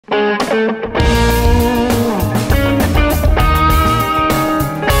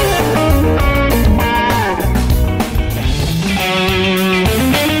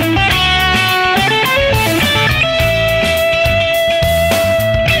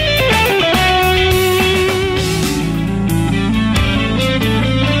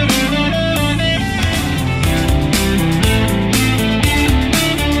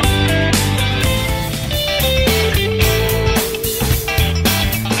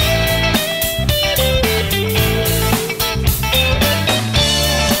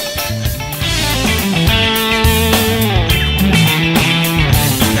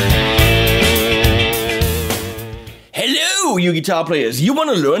guitar players, you want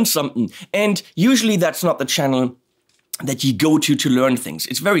to learn something. And usually that's not the channel that you go to learn things.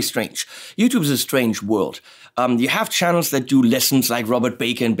 It's very strange. YouTube is a strange world. You have channels that do lessons like Robert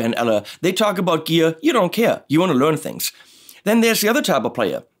Baker and Benn Eller. They talk about gear. You don't care. You want to learn things. Then there's the other type of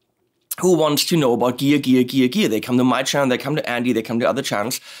player who wants to know about gear. They come to my channel, they come to Andy, they come to other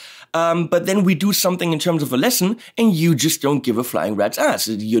channels. But then we do something in terms of a lesson and you just don't give a flying rat's ass.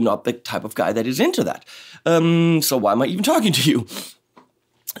 You're not the type of guy that is into that. So why am I even talking to you?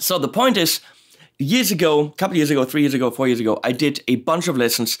 So the point is, years ago, a couple years ago, 3 years ago, 4 years ago, I did a bunch of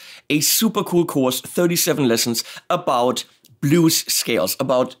lessons, a super cool course, 37 lessons about blues scales,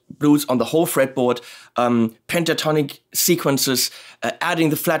 about blues on the whole fretboard, pentatonic sequences, adding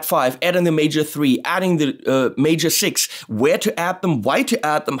the flat 5, adding the major 3, adding the major 6, where to add them, why to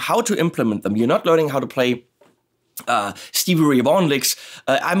add them, how to implement them. You're not learning how to play Stevie Ray Vaughan licks.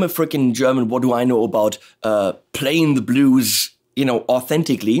 I'm a freaking German. What do I know about playing the blues, you know,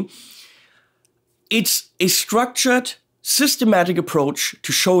 authentically? It's a structured, systematic approach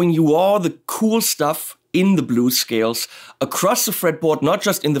to showing you all the cool stuff in the blues scales across the fretboard, not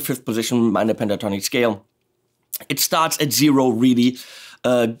just in the 5th position minor pentatonic scale. It starts at 0, really,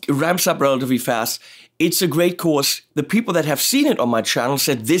 ramps up relatively fast. It's a great course. The people that have seen it on my channel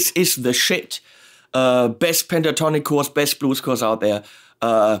said this is the shit. Best pentatonic course, best blues course out there.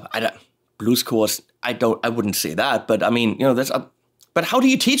 Blues course, I wouldn't say that, but I mean, you know, that's a. But how do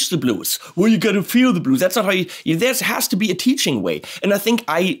you teach the blues? Well, you got to feel the blues. That's not how there has to be a teaching way. And I think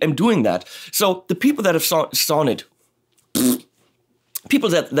I am doing that. So the people that have saw it, people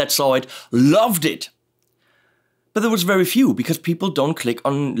that saw it, loved it. But there was very few because people don't click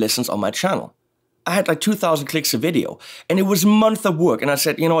on lessons on my channel. I had like 2,000 clicks a video and it was a month of work. And I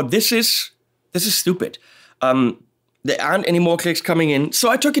said, you know what, this is stupid. There aren't any more clicks coming in. So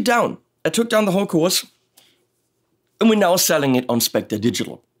I took it down. I took down the whole course. And we're now selling it on Spectre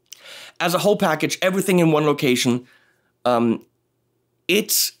Digital. As a whole package, everything in one location.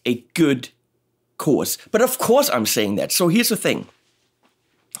 It's a good course. But of course I'm saying that. So here's the thing.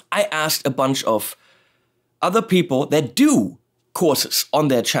 I asked a bunch of other people that do courses on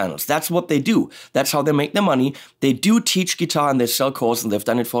their channels. That's what they do. That's how they make their money. They do teach guitar and they sell courses and they've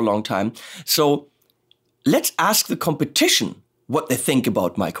done it for a long time. So let's ask the competition what they think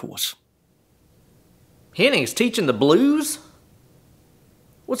about my course. Henning's teaching the blues?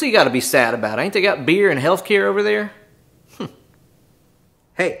 What's he got to be sad about? Ain't they got beer and healthcare over there?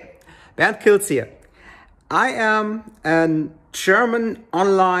 Hey, Bernd Kiltz here. I am a German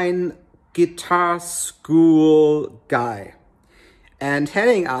online guitar school guy. And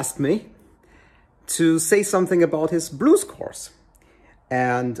Henning asked me to say something about his blues course.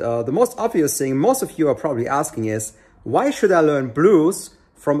 And the most obvious thing most of you are probably asking is, why should I learn blues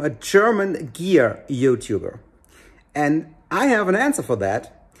from a German gear YouTuber? And I have an answer for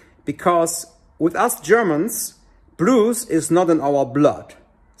that, because with us Germans, blues is not in our blood.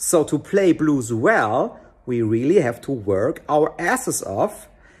 So to play blues well, we really have to work our asses off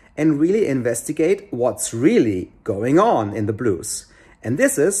and really investigate what's really going on in the blues. And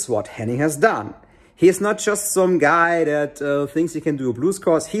this is what Henning has done. He is not just some guy that thinks he can do a blues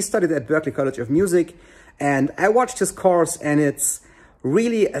course. He studied at Berklee College of Music, and I watched his course, and it's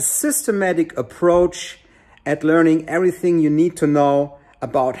really a systematic approach at learning everything you need to know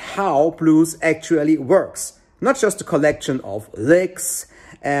about how blues actually works. Not just a collection of licks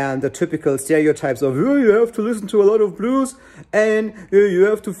and the typical stereotypes of, oh, you have to listen to a lot of blues and you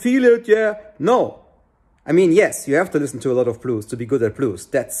have to feel it, yeah. No. I mean, yes, you have to listen to a lot of blues to be good at blues.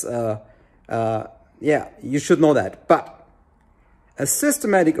 That's, yeah, you should know that. But a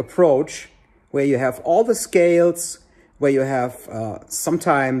systematic approach where you have all the scales, where you have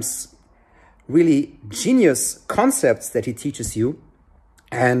sometimes really genius concepts that he teaches you.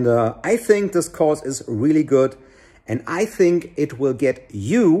 And I think this course is really good. And I think it will get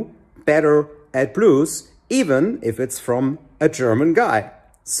you better at blues, even if it's from a German guy.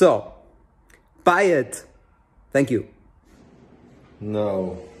 So, buy it. Thank you.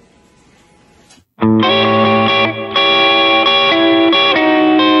 No.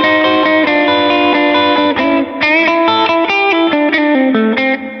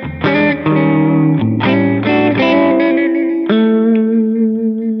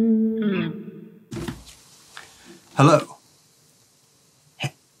 Hello.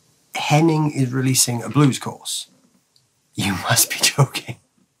 Henning is releasing a blues course. You must be joking.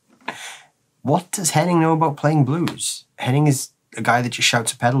 What does Henning know about playing blues? Henning is a guy that just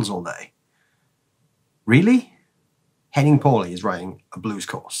shouts at pedals all day. Really? Henning Pauly is writing a blues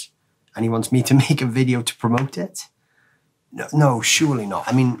course and he wants me to make a video to promote it? No, surely not.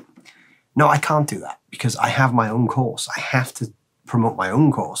 I mean, No, I can't do that because I have my own course. I have to promote my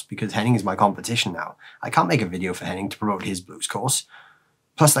own course because Henning is my competition now. I can't make a video for Henning to promote his blues course.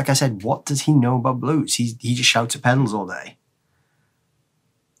 Plus, like I said, what does he know about blues? He just shouts at pedals all day.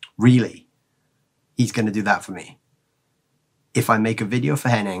 Really? He's going to do that for me. If I make a video for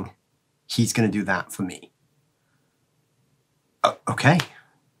Henning, he's going to do that for me. Okay.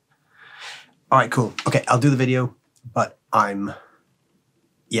 All right, cool. Okay, I'll do the video, but I'm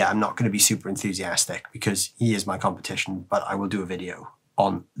not going to be super enthusiastic because he is my competition, but I will do a video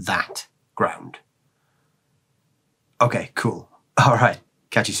on that ground. Okay, cool. All right,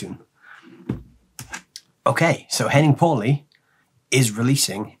 catch you soon. Okay, so Henning Pauly is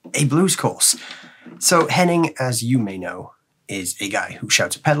releasing a blues course. So Henning, as you may know, is a guy who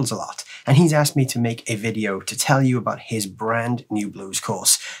shouts at pedals a lot, and he's asked me to make a video to tell you about his brand new blues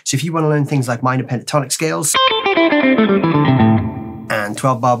course. So if you want to learn things like minor pentatonic scales and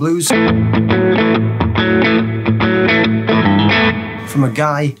 12-bar blues from a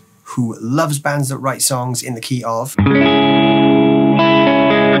guy who loves bands that write songs in the key of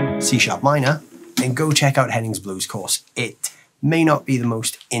C-sharp minor, then go check out Henning's blues course. It may not be the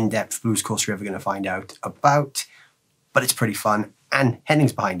most in-depth blues course you're ever going to find out about, but it's pretty fun, and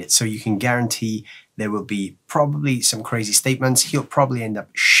Henning's behind it, so you can guarantee there will be probably some crazy statements. He'll probably end up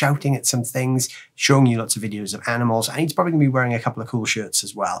shouting at some things, showing you lots of videos of animals, and he's probably going to be wearing a couple of cool shirts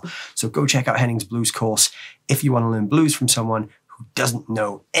as well. So go check out Henning's blues course if you want to learn blues from someone who doesn't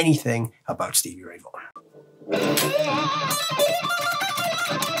know anything about Stevie Ray Vaughan.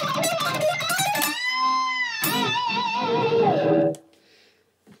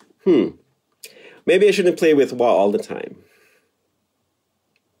 Maybe I shouldn't play with wah all the time.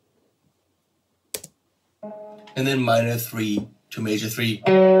 And then minor 3 to major 3.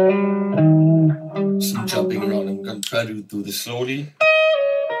 Some jumping around. I'm going to try to do this slowly.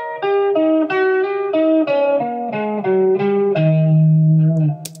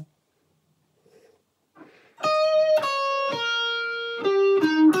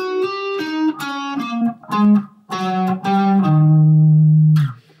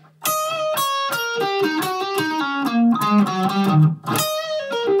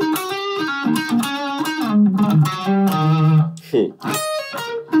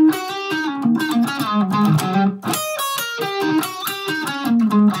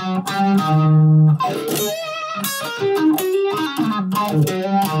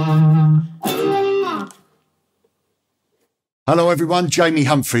 Hello everyone, Jamie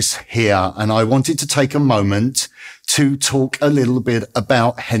Humphries here, and I wanted to take a moment to talk a little bit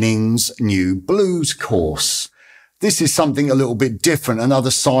about Henning's new blues course. This is something a little bit different,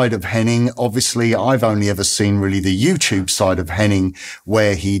 another side of Henning. Obviously, I've only ever seen really the YouTube side of Henning,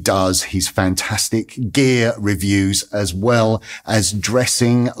 where he does his fantastic gear reviews as well as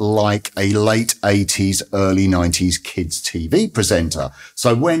dressing like a late 80s, early 90s kids TV presenter.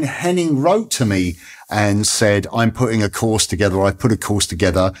 So when Henning wrote to me and said, I'm putting a course together, I've put a course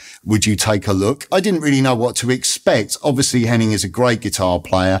together, would you take a look? I didn't really know what to expect. Obviously, Henning is a great guitar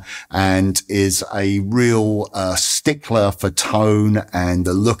player and is a real stickler for tone and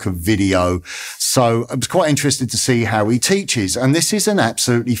the look of video. So I was quite interested to see how he teaches. And this is an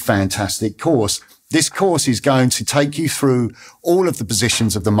absolutely fantastic course. This course is going to take you through all of the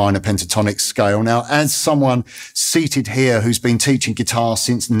positions of the minor pentatonic scale. Now, as someone seated here who's been teaching guitar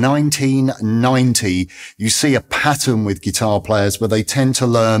since 1990, you see a pattern with guitar players where they tend to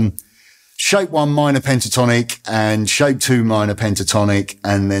learn shape 1 minor pentatonic and shape 2 minor pentatonic,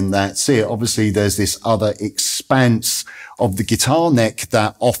 and then that's it. Obviously, there's this other expanse of the guitar neck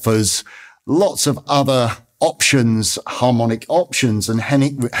that offers lots of other options, harmonic options, and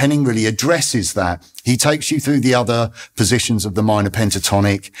Henning really addresses that. He takes you through the other positions of the minor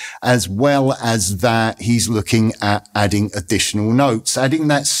pentatonic, as well as that he's looking at adding additional notes, adding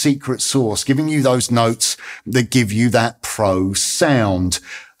that secret sauce, giving you those notes that give you that pro sound.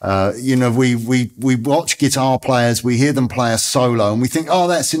 You know, we watch guitar players, we hear them play a solo and we think, oh,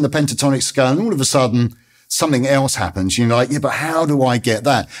 that's in the pentatonic scale. And all of a sudden something else happens. You're like, yeah, but how do I get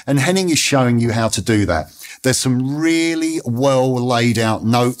that? And Henning is showing you how to do that. There's some really well laid out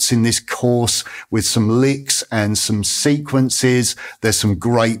notes in this course with some licks and some sequences. There's some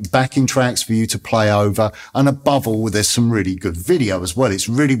great backing tracks for you to play over. And above all, there's some really good video as well. It's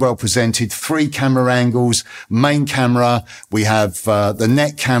really well presented. 3 camera angles, main camera. We have the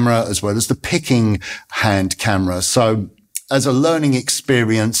neck camera as well as the picking hand camera. So as a learning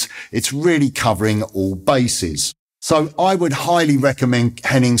experience, it's really covering all bases. So I would highly recommend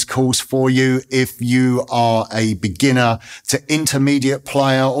Henning's course for you if you are a beginner to intermediate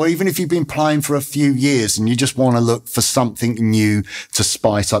player, or even if you've been playing for a few years and you just want to look for something new to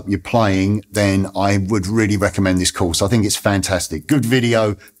spice up your playing, then I would really recommend this course. I think it's fantastic. Good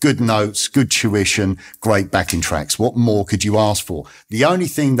video, good notes, good tuition, great backing tracks. What more could you ask for? The only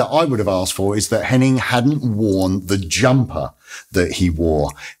thing that I would have asked for is that Henning hadn't worn the jumper that he wore.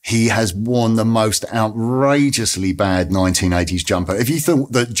 He has worn the most outrageously bad 1980s jumper. If you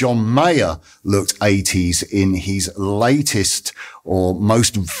thought that John Mayer looked 80s in his latest or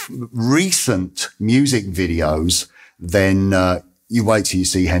most recent music videos, then you wait till you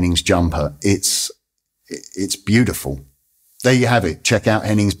see Henning's jumper. It's beautiful. There you have it. Check out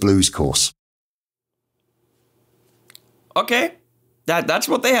Henning's blues course. Okay, that's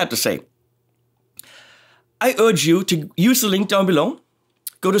what they had to say. I urge you to use the link down below.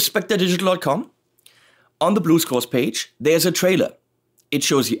 Go to spectredigital.com. On the Blues Course page, there's a trailer. It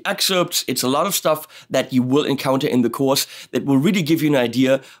shows you excerpts. It's a lot of stuff that you will encounter in the course that will really give you an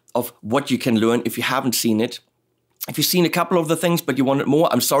idea of what you can learn if you haven't seen it. If you've seen a couple of the things but you wanted more,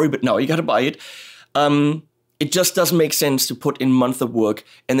 I'm sorry, but now you got to buy it. It just doesn't make sense to put in months of work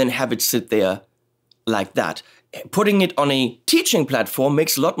and then have it sit there like that. Putting it on a teaching platform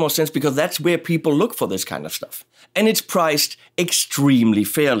makes a lot more sense because that's where people look for this kind of stuff. And it's priced extremely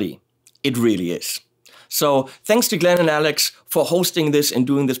fairly. It really is. So thanks to Glenn and Alex for hosting this and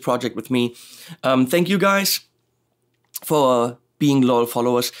doing this project with me. Thank you guys for being loyal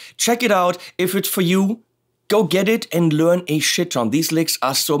followers. Check it out. If it's for you, go get it and learn a shit ton. These licks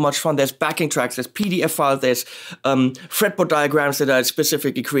are so much fun. There's backing tracks, there's PDF files, there's fretboard diagrams that are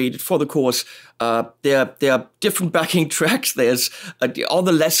specifically created for the course. There are different backing tracks. There's all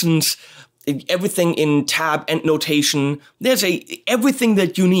the lessons, everything in tab and notation. There's everything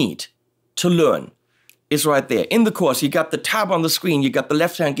that you need to learn is right there. In the course, you got the tab on the screen, you got the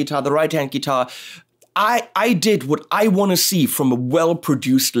left-hand guitar, the right-hand guitar. I did what I want to see from a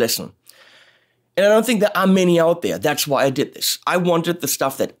well-produced lesson. And I don't think there are many out there. That's why I did this. I wanted the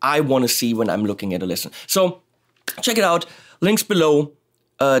stuff that I want to see when I'm looking at a lesson. So check it out. Links below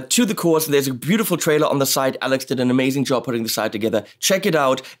to the course. There's a beautiful trailer on the site. Alex did an amazing job putting the site together. Check it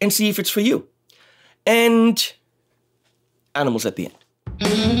out and see if it's for you. And animals at the end.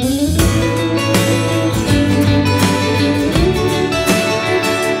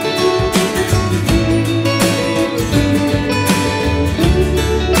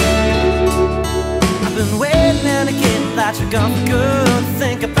 You're gone for good.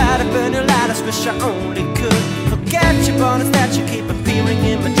 Think about it, burn your light. I wish I only could forget your bonus that you keep appearing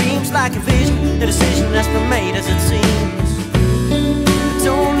in my dreams like a vision, a decision that's been made as it seems. But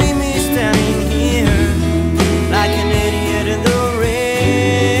don't leave me standing here like an idiot in the rain.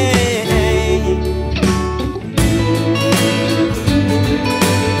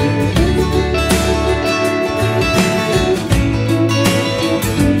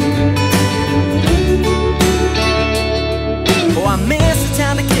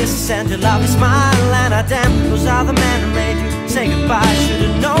 And your lovely smile and I damn was all the man who made you say goodbye.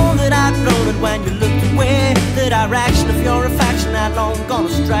 Should've known that I'd blown it when you looked away. The direction of your affection had long gone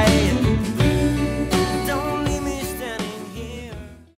astray.